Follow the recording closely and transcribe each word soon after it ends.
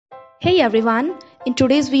Hey everyone, in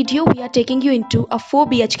today's video we are taking you into a 4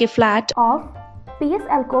 BHK flat of PS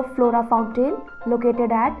Alcove Flora Fountain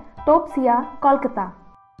located at Topsia, Kolkata.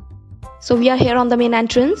 So we are here on the main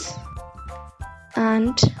entrance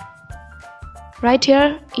and right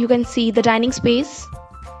here you can see the dining space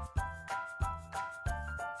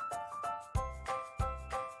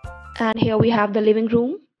and here we have the living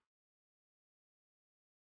room,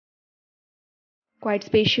 quite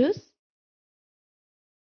spacious.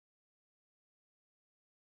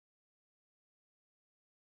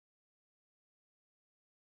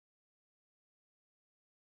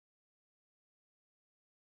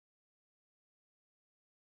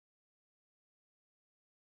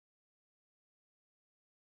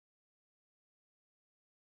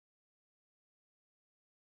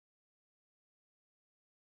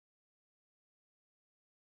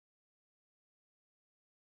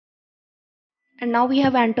 And now we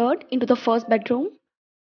have entered into the first bedroom.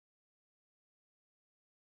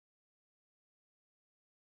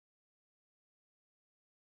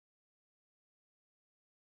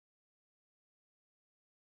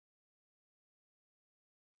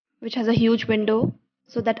 Which has a huge window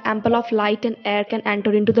so that ample of light and air can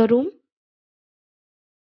enter into the room.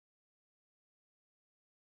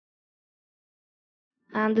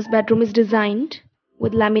 And this bedroom is designed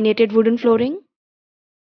with laminated wooden flooring.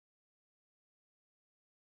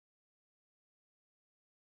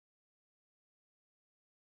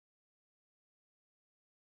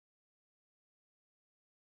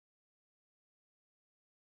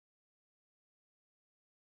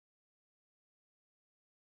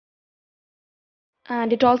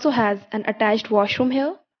 And it also has an attached washroom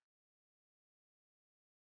here.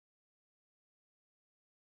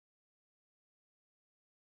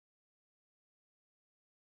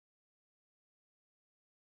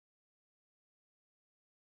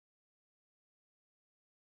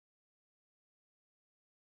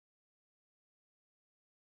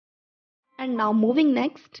 And now moving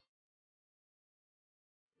next,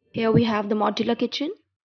 here we have the modular kitchen.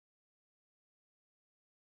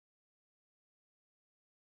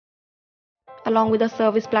 Along with a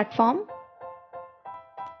service platform.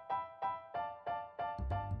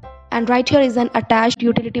 And right here is an attached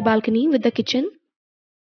utility balcony with the kitchen.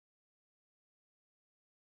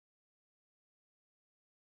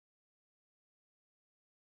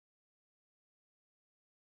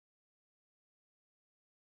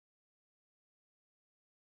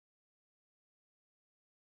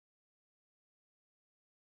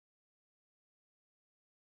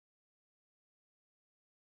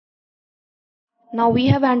 Now we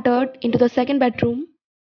have entered into the second bedroom.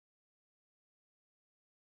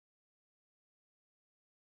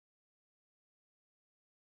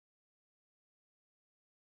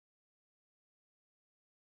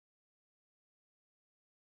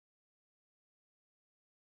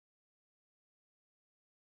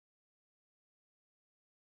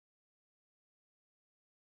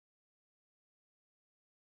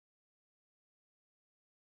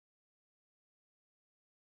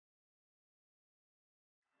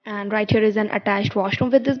 And right here is an attached washroom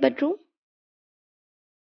with this bedroom.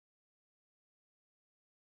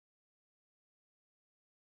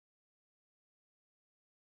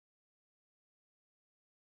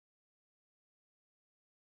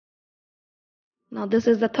 Now this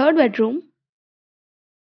is the third bedroom,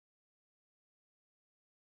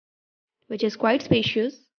 which is quite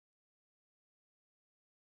spacious.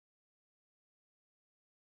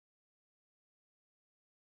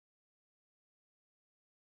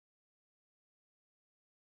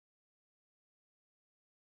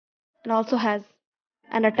 And also has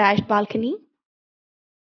an attached balcony.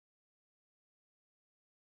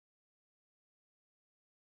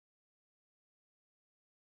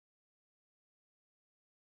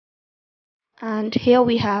 And here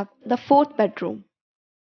we have the fourth bedroom.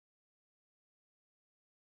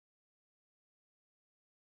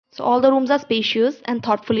 So all the rooms are spacious and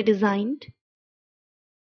thoughtfully designed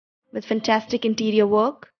with fantastic interior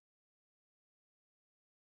work.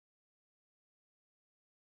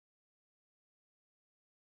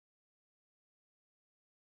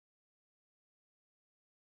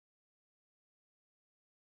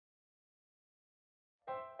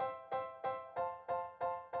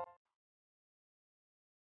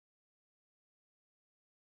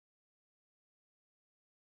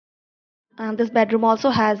 And this bedroom also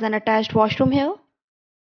has an attached washroom here.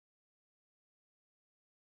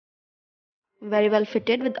 Very well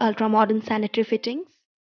fitted with ultra modern sanitary fittings.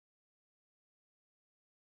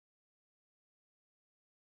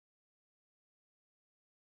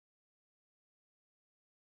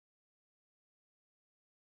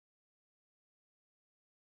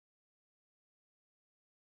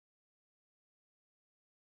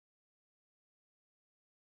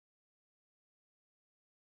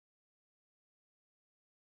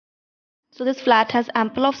 So this flat has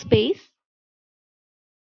ample of space.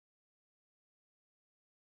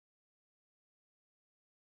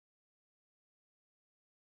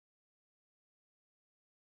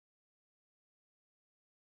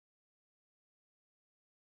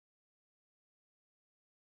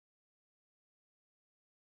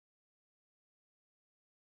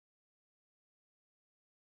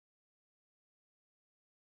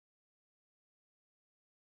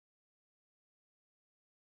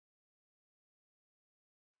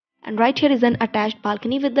 And right here is an attached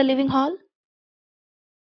balcony with the living hall.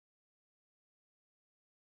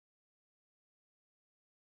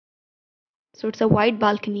 So it's a wide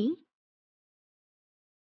balcony.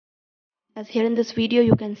 As here in this video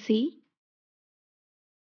you can see.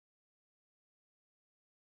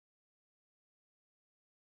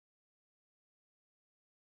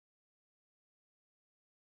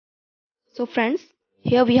 So friends,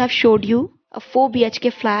 here we have showed you a 4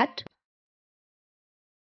 BHK flat.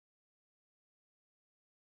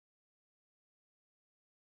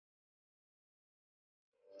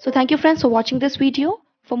 So thank you friends for watching this video.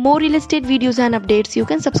 For more real estate videos and updates, you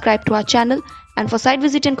can subscribe to our channel, and for site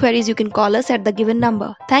visit inquiries you can call us at the given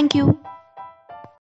number. Thank you.